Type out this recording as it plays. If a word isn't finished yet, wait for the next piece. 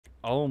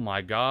Oh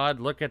my god,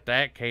 look at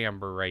that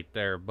camber right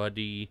there,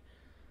 buddy.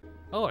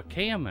 Oh, a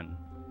Cayman.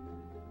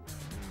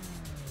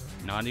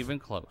 Not even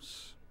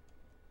close.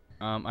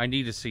 I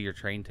need to see your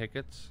train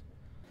tickets.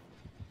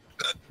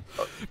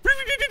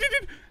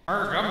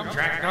 I'm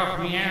jacked off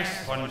me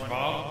ass,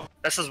 SpongeBob.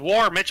 This is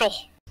war, Mitchell.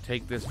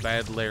 Take this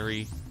bad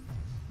Larry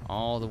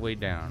all the way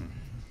down.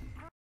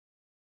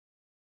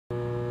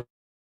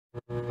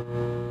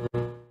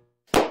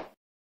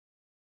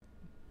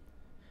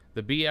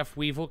 The BF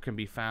Weevil can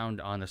be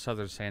found on the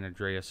Southern San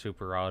Andreas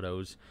Super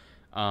Autos.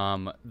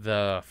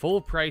 The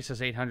full price is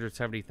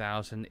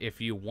 $870,000.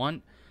 If you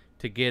want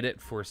to get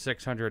it for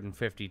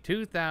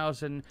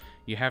 $652,000,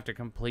 you have to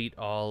complete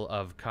all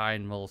of Kai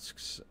and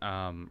Mulsk's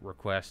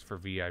request for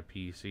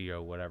VIP,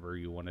 CO, whatever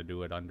you want to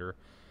do it under.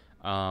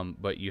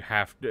 But you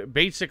have to,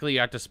 basically,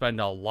 you have to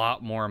spend a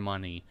lot more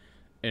money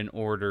in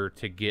order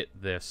to get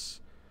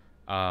this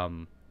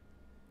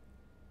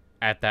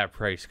at that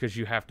price, because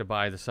you have to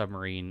buy the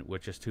submarine,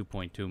 which is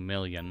 $2.2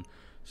 million.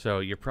 So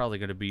you're probably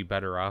going to be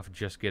better off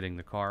just getting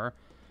the car.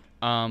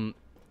 I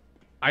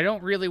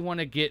don't really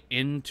want to get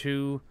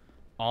into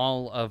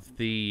all of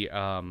the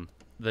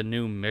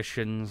new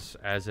missions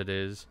as it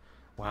is.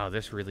 Wow,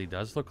 this really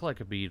does look like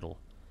a Beetle.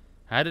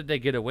 How did they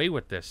get away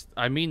with this?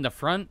 I mean, the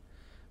front's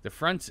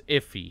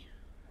iffy.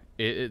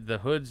 The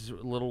hood's a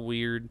little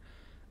weird,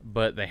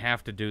 but they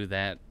have to do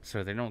that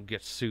so they don't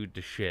get sued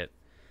to shit.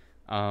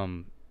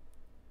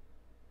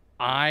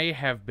 I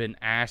have been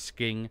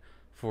asking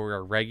for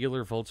a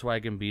regular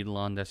Volkswagen Beetle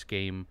on this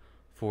game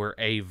for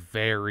a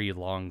very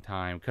long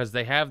time, because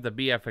they have the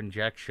BF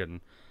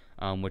Injection,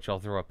 which I'll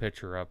throw a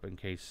picture up in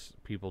case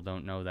people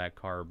don't know that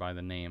car by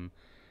the name.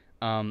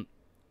 I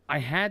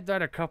had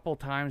that a couple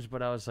times,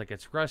 but I was like,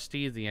 it's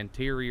rusty, the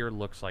interior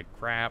looks like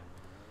crap,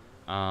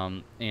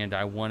 and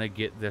I want to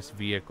get this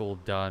vehicle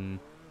done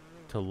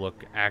to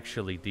look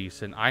actually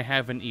decent. I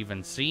haven't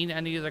even seen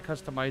any of the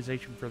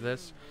customization for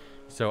this,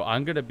 so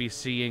I'm going to be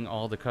seeing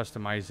all the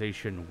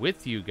customization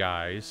with you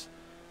guys.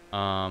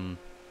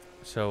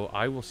 So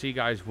I will see you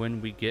guys when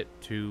we get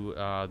to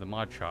the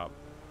mod shop.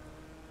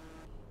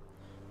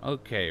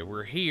 Okay,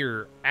 we're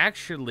here.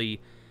 Actually,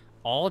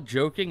 all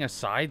joking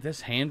aside, this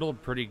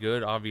handled pretty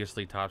good.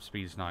 Obviously, top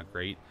speed's not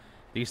great.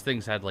 These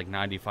things had like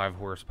 95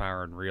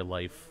 horsepower in real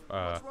life.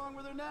 What's wrong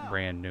with her now?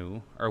 Brand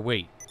new. Or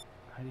wait,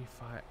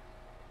 95.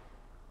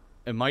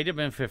 It might have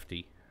been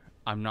 50.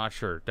 I'm not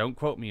sure. Don't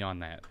quote me on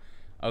that.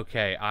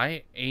 Okay,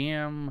 I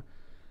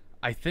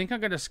think I'm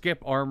going to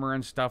skip armor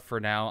and stuff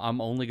for now.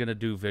 I'm only going to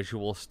do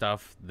visual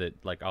stuff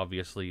that, like,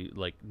 obviously,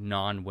 like,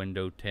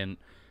 non-window tint,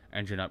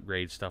 engine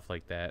upgrade, stuff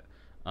like that.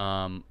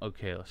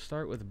 Okay, let's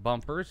start with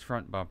bumpers.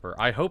 Front bumper.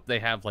 I hope they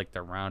have, like,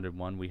 the rounded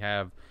one. We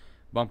have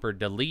bumper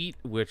delete,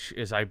 which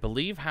is, I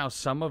believe, how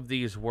some of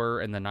these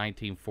were in the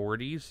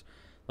 1940s.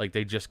 Like,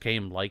 they just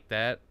came like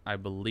that, I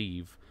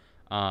believe.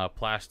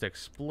 Plastic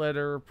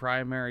splitter,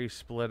 primary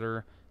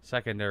splitter,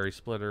 secondary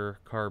splitter,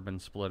 carbon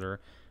splitter,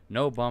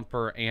 no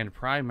bumper and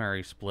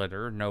primary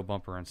splitter, no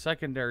bumper and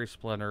secondary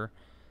splitter,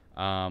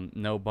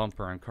 no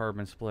bumper and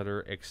carbon splitter,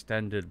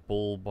 extended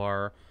bull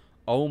bar.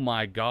 Oh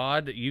my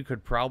god, you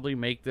could probably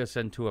make this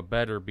into a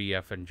better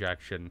BF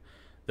injection.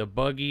 The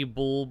buggy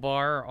bull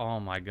bar, oh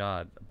my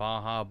god.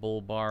 Baja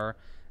bull bar,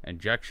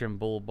 injection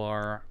bull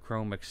bar,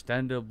 chrome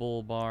extended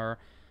bull bar,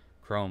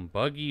 chrome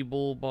buggy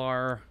bull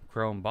bar,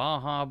 chrome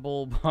Baja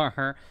bull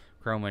bar,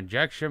 chrome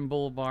injection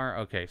bull bar.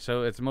 Okay,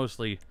 so it's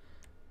mostly...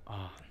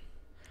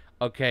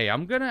 okay,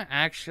 I'm gonna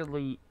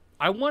actually...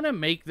 I want to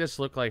make this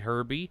look like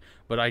Herbie,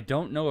 but I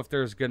don't know if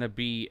there's gonna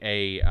be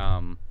a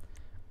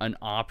an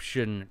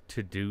option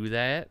to do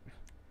that.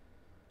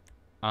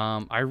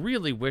 I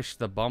really wish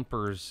the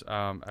bumpers...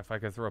 if I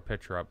could throw a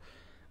picture up.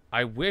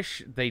 I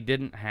wish they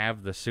didn't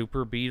have the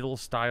Super Beetle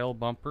style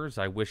bumpers.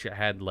 I wish it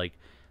had, like,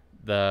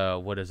 the,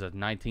 what is it,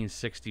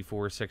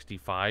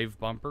 1964-65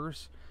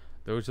 bumpers.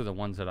 Those are the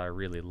ones that I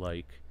really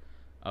like.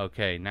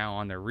 Okay, now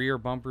on the rear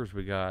bumpers,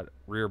 we got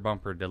rear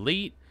bumper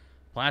delete,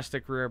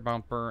 plastic rear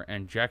bumper,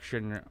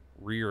 injection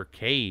rear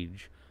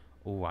cage.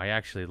 Oh, I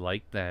actually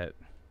like that.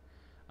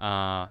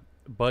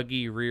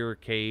 Buggy rear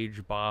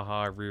cage,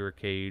 Baja rear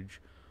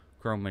cage,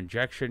 chrome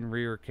injection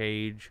rear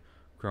cage,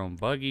 chrome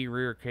buggy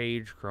rear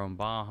cage, chrome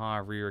Baja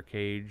rear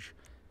cage,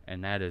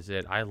 and that is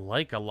it. I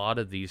like a lot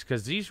of these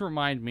because these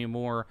remind me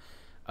more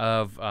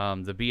of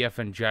the BF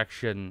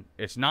injection.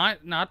 It's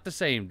not the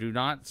same. Do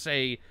not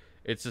say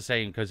it's the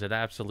same, because it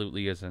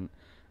absolutely isn't.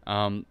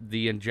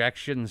 The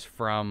injections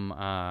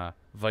from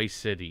Vice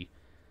City,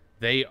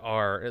 they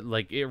are,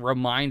 like, it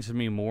reminds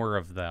me more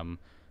of them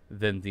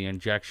than the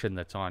injection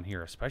that's on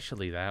here,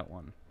 especially that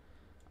one.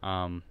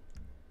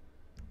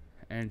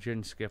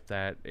 Engine, skip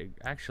that.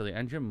 Actually,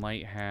 engine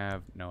might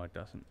have... No, it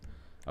doesn't.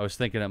 I was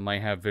thinking it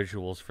might have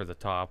visuals for the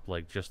top,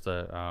 like just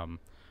the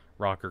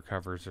rocker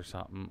covers or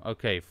something.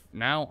 Okay,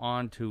 now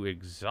on to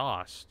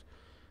exhaust.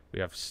 We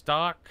have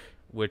stock,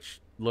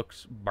 which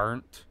looks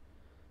burnt.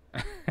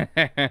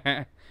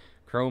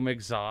 Chrome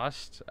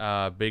exhaust,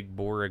 big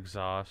bore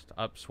exhaust,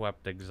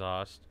 upswept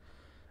exhaust,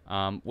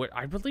 What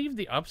I believe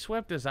the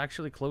upswept is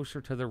actually closer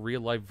to the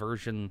real life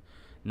version.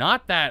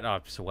 Not that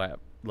upswept,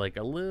 like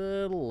a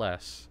little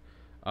less,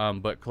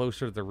 but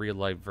closer to the real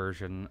life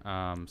version.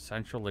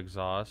 Central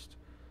exhaust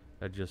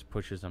that just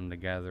pushes them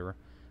together.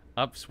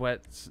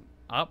 Upswept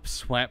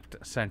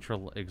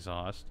central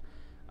exhaust.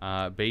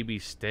 Baby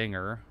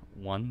stinger,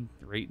 one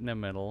right in the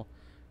middle.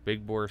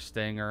 Big bore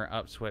stinger,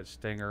 upswept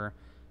stinger,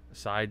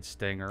 side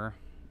stinger.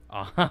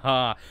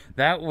 Ah,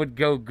 that would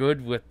go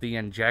good with the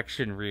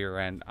injection rear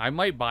end. I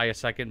might buy a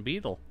second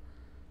Beetle.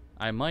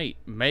 I might.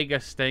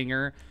 Mega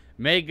stinger,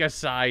 mega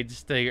side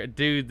stinger.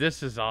 Dude,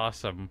 this is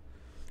awesome.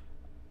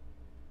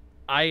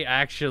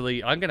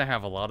 I'm gonna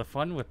have a lot of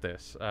fun with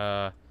this.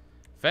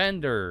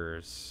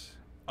 Fenders.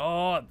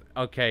 Oh,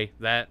 okay,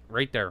 that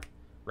right there.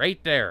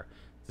 Right there.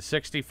 The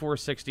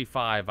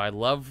 6465. I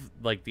love,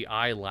 like, the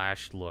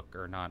eyelash look.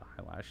 Or not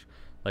eyelash.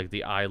 Like,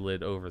 the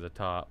eyelid over the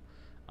top.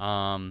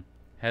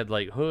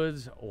 Headlight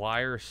hoods,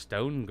 wire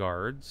stone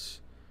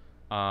guards,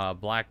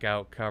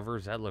 blackout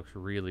covers. That looks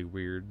really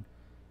weird.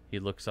 He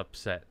looks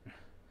upset.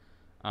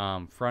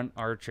 Front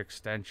arch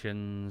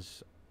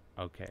extensions.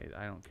 Okay,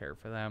 I don't care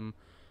for them.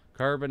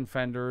 Carbon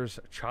fenders,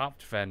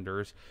 chopped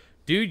fenders.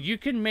 Dude, you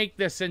can make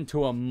this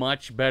into a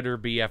much better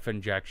BF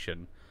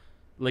injection.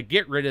 Like,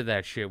 get rid of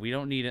that shit. We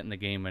don't need it in the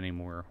game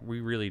anymore.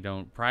 We really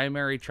don't.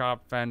 Primary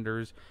chopped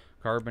fenders,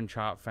 carbon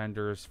chopped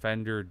fenders,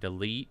 fender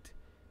delete.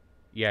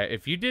 Yeah,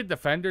 if you did the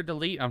fender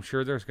delete, I'm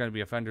sure there's going to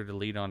be a fender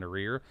delete on the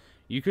rear.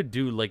 You could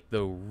do, like,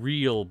 the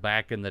real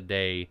back in the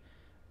day,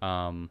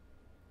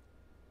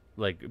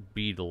 like,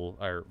 Beetle,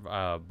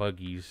 or,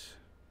 buggies.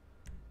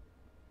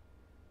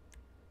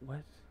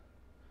 What?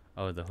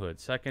 Oh, the hood.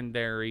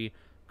 Secondary,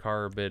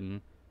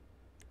 carbon,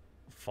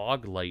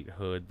 fog light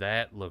hood.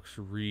 That looks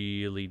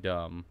really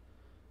dumb.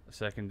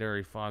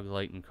 Secondary fog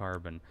light and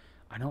carbon.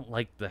 I don't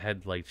like the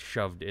headlights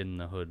shoved in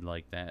the hood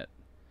like that.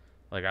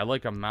 Like, I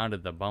like them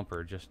mounted the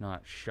bumper, just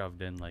not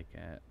shoved in like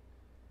that.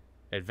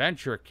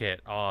 Adventure kit.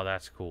 Oh,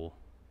 that's cool.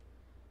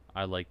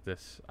 I like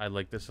this. I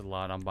like this a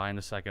lot. I'm buying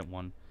a second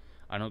one.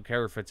 I don't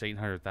care if it's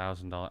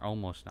 $800,000.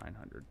 Almost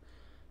 $900,000.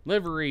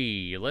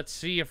 Livery. Let's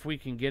see if we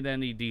can get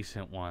any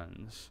decent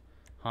ones.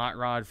 Hot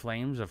rod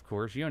flames, of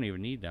course. You don't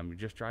even need them. You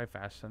just drive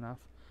fast enough.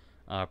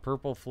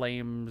 Purple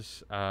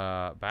flames.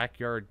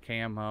 Backyard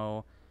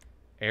camo.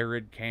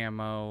 Arid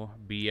camo.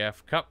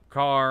 BF cup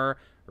car.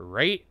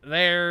 Right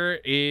there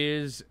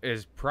is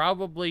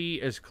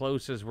probably as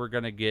close as we're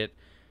gonna get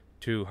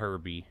to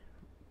Herbie.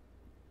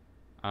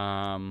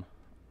 Oh,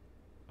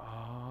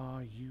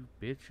 you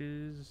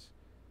bitches.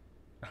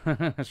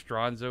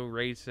 Stronzo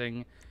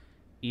Racing.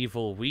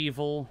 Evil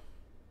Weevil.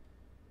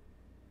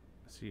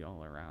 See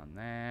all around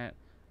that.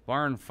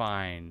 Barn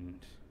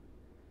Find.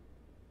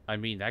 I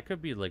mean, that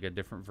could be like a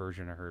different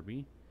version of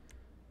Herbie.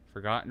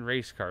 Forgotten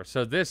Race Car.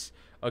 So this,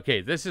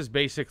 okay, this is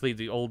basically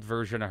the old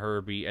version of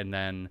Herbie, and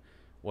then,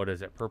 what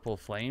is it, Purple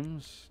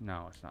Flames?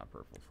 No, it's not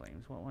Purple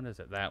Flames. What one is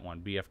it? That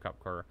one, BF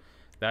Cup Car.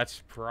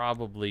 That's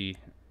probably,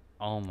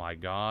 oh my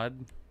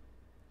god.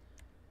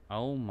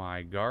 Oh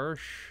my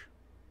gosh.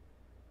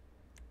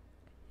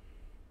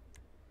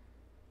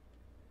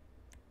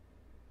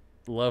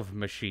 Love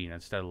Machine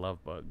instead of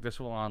Love Bug. This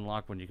will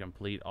unlock when you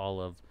complete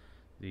all of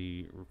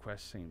the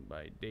requests seen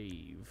by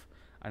Dave.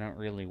 I don't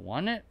really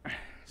want it,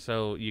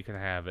 so you can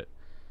have it.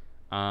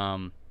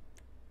 I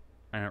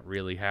don't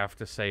really have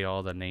to say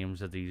all the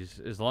names of these,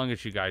 as long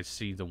as you guys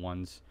see the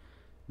ones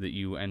that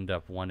you end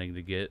up wanting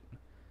to get.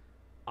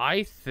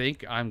 I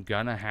think I'm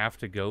gonna have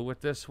to go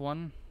with this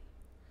one,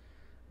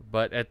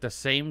 but at the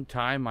same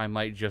time, I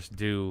might just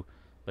do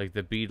like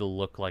the Beetle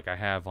look like I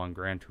have on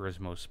Gran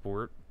Turismo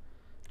Sport,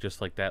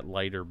 just like that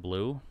lighter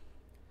blue.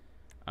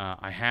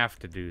 I have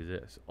to do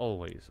this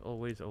always,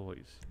 always,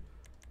 always.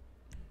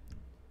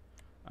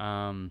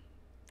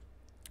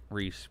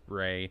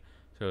 Respray.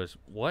 So it's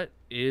what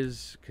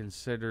is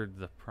considered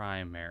the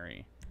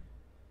primary.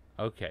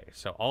 Okay,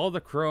 so all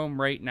the chrome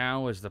right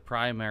now is the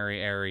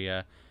primary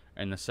area,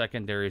 and the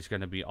secondary is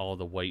going to be all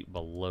the white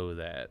below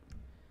that.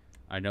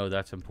 I know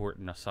that's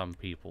important to some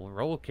people.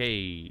 Roll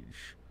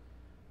cage.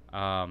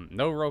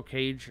 No roll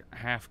cage,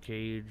 half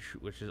cage,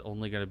 which is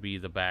only going to be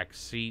the back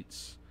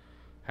seats.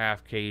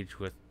 Half cage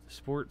with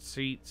sport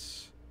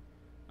seats.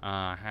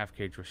 Half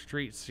cage with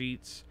street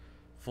seats.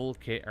 Full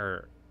cage,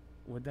 or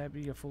would that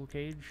be a full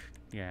cage?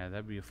 Yeah,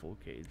 that'd be a full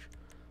cage.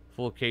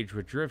 Full cage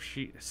with drift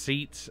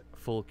seats.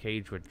 Full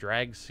cage with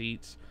drag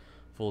seats.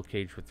 Full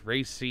cage with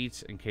race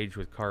seats. And cage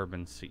with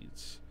carbon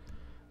seats.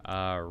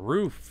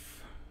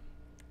 Roof.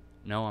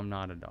 No, I'm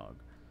not a dog.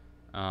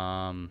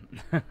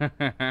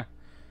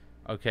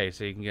 Okay,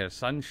 so you can get a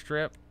sun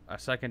strip, a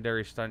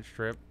secondary stunt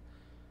strip,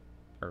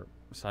 or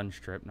sun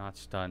strip, not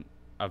stunt.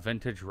 A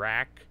vintage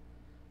rack,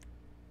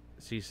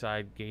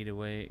 seaside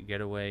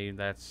getaway.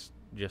 That's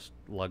just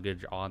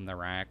luggage on the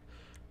rack.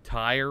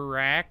 Tire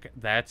rack,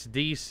 that's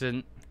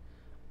decent.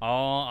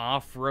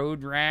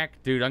 Off-road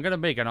rack, dude. I'm gonna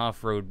make an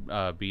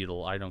off-road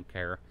Beetle. I don't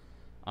care.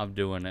 I'm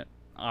doing it.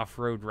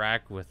 Off-road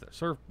rack with a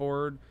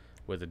surfboard,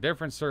 with a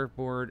different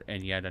surfboard,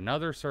 and yet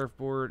another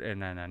surfboard,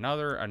 and then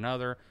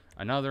another,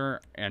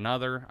 another.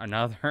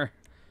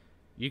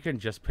 You can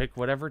just pick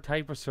whatever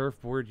type of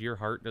surfboard your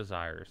heart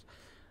desires.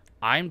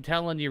 I'm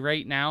telling you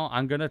right now,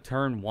 I'm going to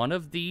turn one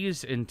of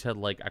these into,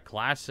 like, a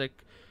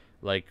classic,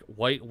 like,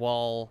 white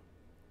wall,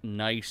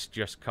 nice,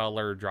 just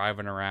color,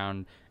 driving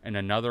around, and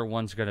another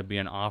one's going to be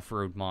an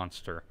off-road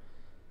monster.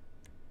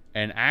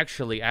 And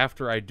actually,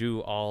 after I do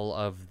all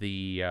of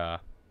the,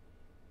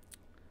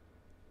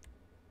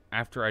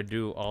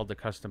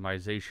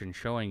 customization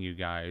showing you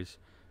guys,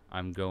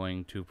 I'm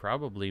going to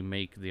probably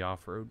make the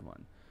off-road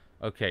one.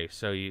 Okay,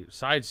 so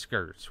side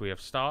skirts. We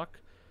have stock,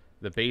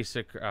 the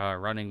basic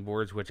running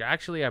boards, which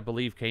actually I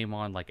believe came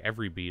on like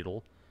every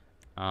Beetle.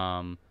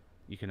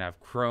 You can have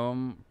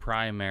chrome,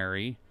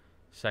 primary,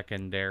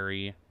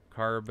 secondary,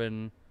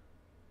 carbon,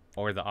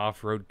 or the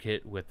off-road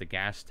kit with the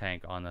gas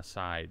tank on the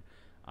side.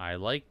 I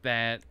like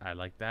that. I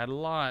like that a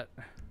lot.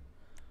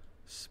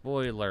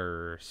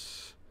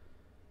 Spoilers.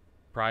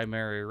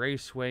 Primary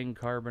race wing,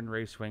 carbon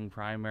race wing,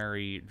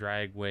 primary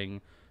drag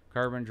wing,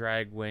 carbon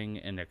drag wing,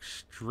 and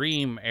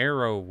extreme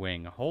aero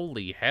wing.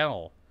 Holy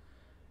hell.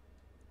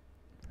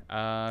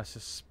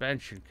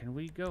 Suspension. Can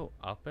we go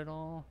up at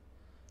all?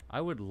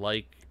 I would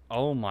like...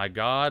 Oh my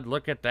god,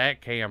 look at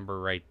that camber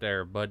right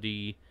there,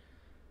 buddy.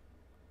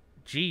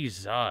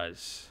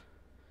 Jesus.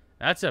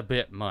 That's a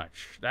bit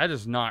much. That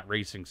is not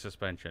racing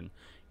suspension.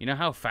 You know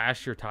how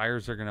fast your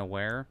tires are going to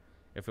wear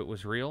if it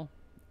was real?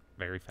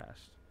 Very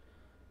fast.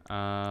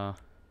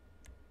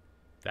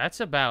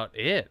 That's about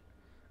it.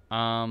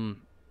 So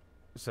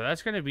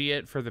that's going to be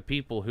it for the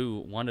people who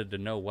wanted to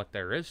know what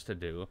there is to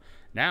do.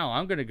 Now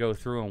I'm going to go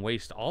through and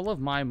waste all of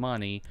my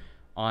money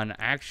on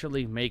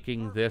actually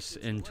making this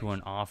into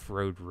an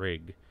off-road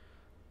rig.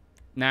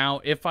 Now,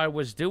 if I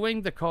was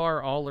doing the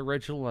car all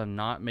original and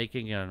not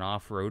making it an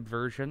off-road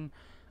version,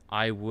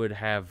 I would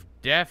have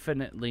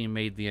definitely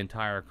made the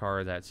entire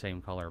car that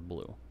same color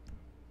blue.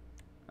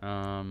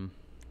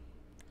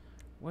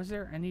 Was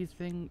there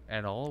anything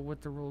at all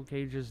with the roll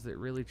cages that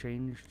really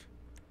changed?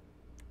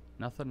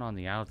 Nothing on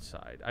the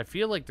outside. I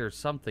feel like there's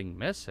something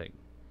missing.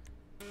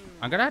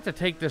 I'm gonna have to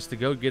take this to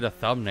go get a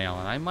thumbnail,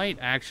 and I might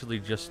actually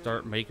just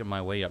start making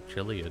my way up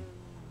Chiliad.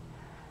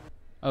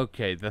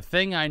 Okay, the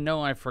thing I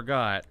know I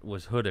forgot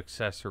was hood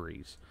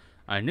accessories.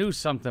 I knew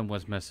something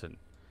was missing.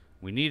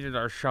 We needed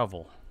our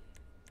shovel.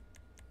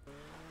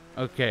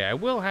 Okay, I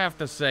will have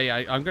to say,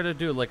 I'm gonna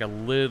do like a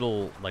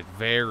little, like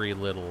very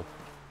little,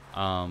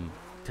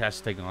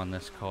 testing on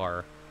this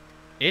car.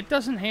 It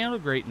doesn't handle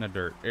great in the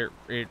dirt.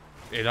 It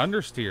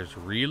understeers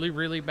really,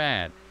 really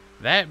bad.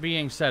 That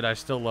being said, I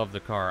still love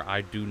the car.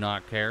 I do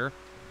not care.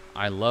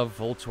 I love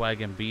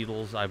Volkswagen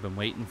Beetles. I've been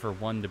waiting for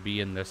one to be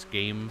in this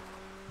game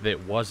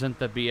that wasn't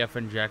the BF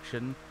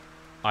injection.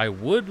 I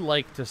would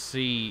like to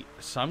see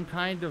some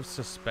kind of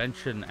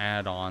suspension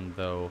add-on,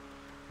 though,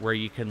 where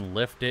you can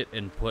lift it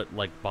and put,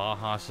 like,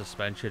 Baja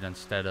suspension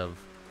instead of,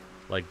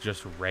 like,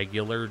 just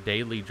regular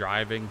daily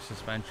driving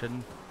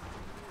suspension.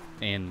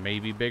 And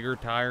maybe bigger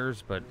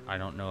tires, but I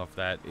don't know if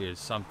that is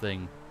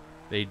something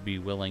they'd be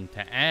willing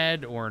to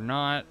add or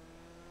not.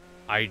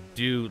 I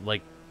do,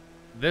 like,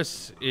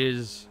 this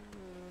is...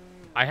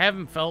 I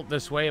haven't felt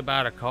this way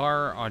about a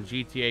car on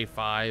GTA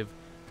 5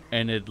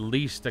 in at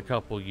least a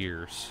couple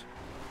years.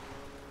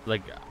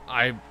 Like,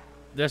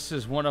 this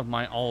is one of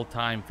my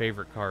all-time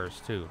favorite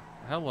cars, too.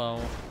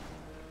 Hello.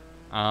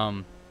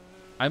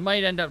 I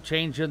might end up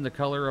changing the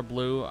color of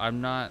blue. I'm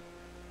not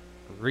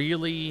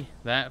really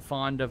that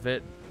fond of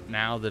it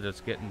now that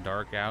it's getting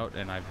dark out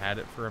and I've had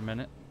it for a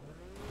minute.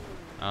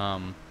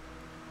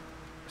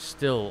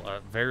 Still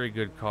a very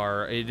good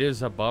car. It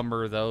is a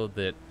bummer, though,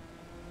 that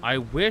I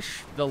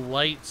wish the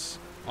lights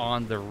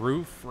on the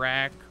roof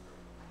rack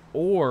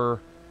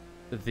or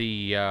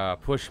the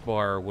push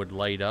bar would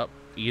light up.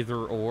 Either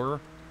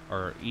or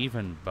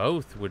even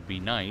both would be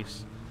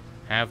nice.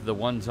 Have the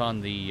ones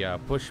on the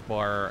push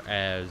bar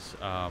as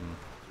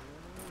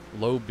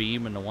low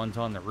beam and the ones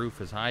on the roof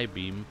as high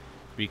beam,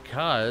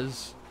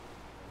 because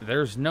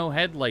there's no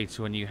headlights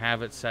when you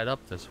have it set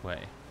up this way,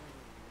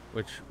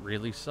 which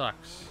really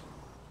sucks.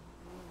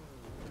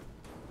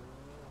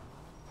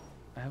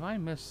 Have I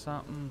missed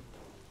something?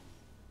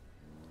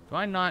 Do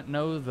I not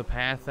know the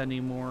path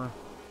anymore?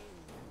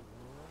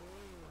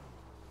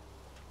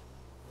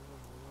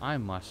 I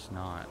must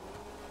not.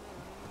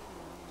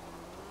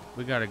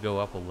 We gotta go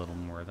up a little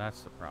more,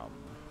 that's the problem.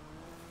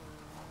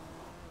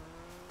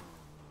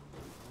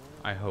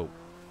 I hope.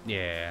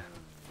 Yeah.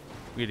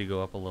 We need to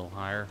go up a little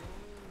higher.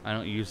 I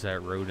don't use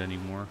that road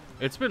anymore.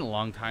 It's been a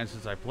long time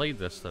since I played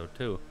this, though,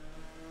 too.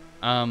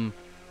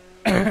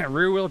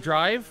 Rear-wheel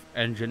drive,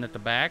 engine at the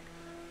back.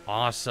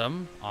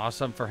 Awesome.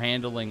 Awesome for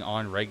handling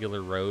on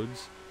regular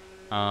roads.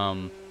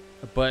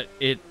 But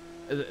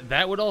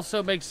that would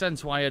also make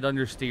sense why it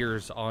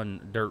understeers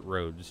on dirt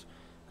roads.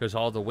 Because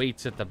all the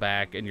weight's at the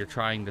back, and you're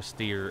trying to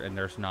steer, and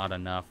there's not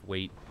enough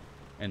weight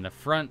in the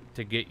front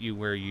to get you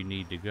where you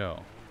need to go.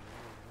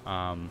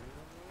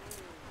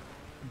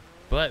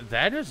 But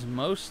that is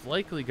most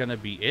likely going to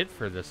be it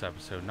for this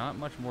episode. Not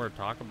much more to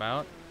talk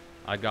about.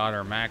 I got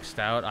her maxed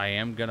out. I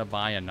am going to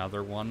buy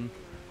another one.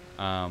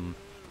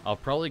 I'll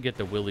probably get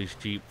the Willie's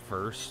Jeep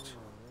first,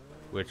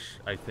 which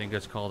I think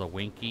is called a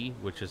Winky,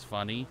 which is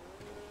funny.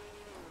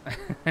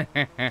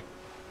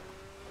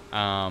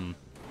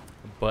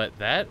 But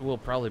that will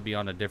probably be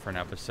on a different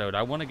episode.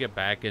 I want to get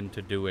back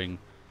into doing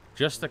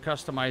just the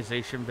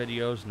customization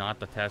videos, not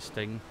the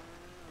testing.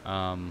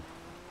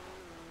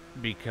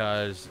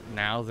 Because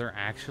now they're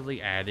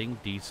actually adding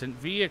decent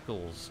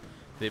vehicles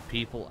that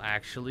people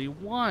actually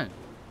want,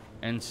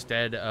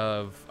 instead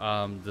of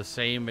the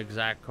same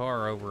exact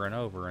car over and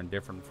over in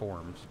different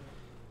forms.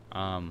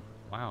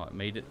 Wow, it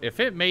made it. If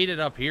it made it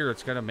up here,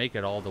 it's going to make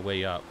it all the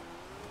way up.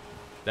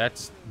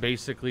 That's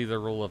basically the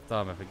rule of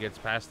thumb. If it gets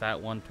past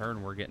that one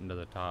turn, we're getting to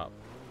the top.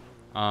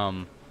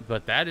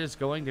 But that is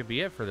going to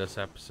be it for this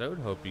episode.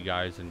 Hope you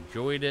guys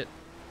enjoyed it,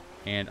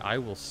 and I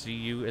will see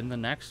you in the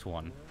next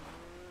one.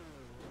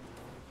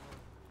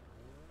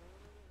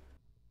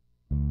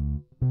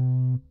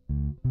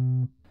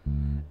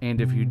 And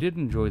if you did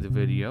enjoy the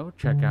video,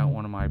 check out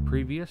one of my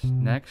previous,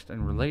 next,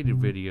 and related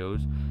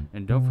videos,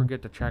 and don't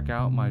forget to check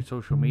out my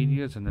social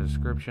medias in the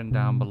description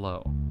down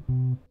below.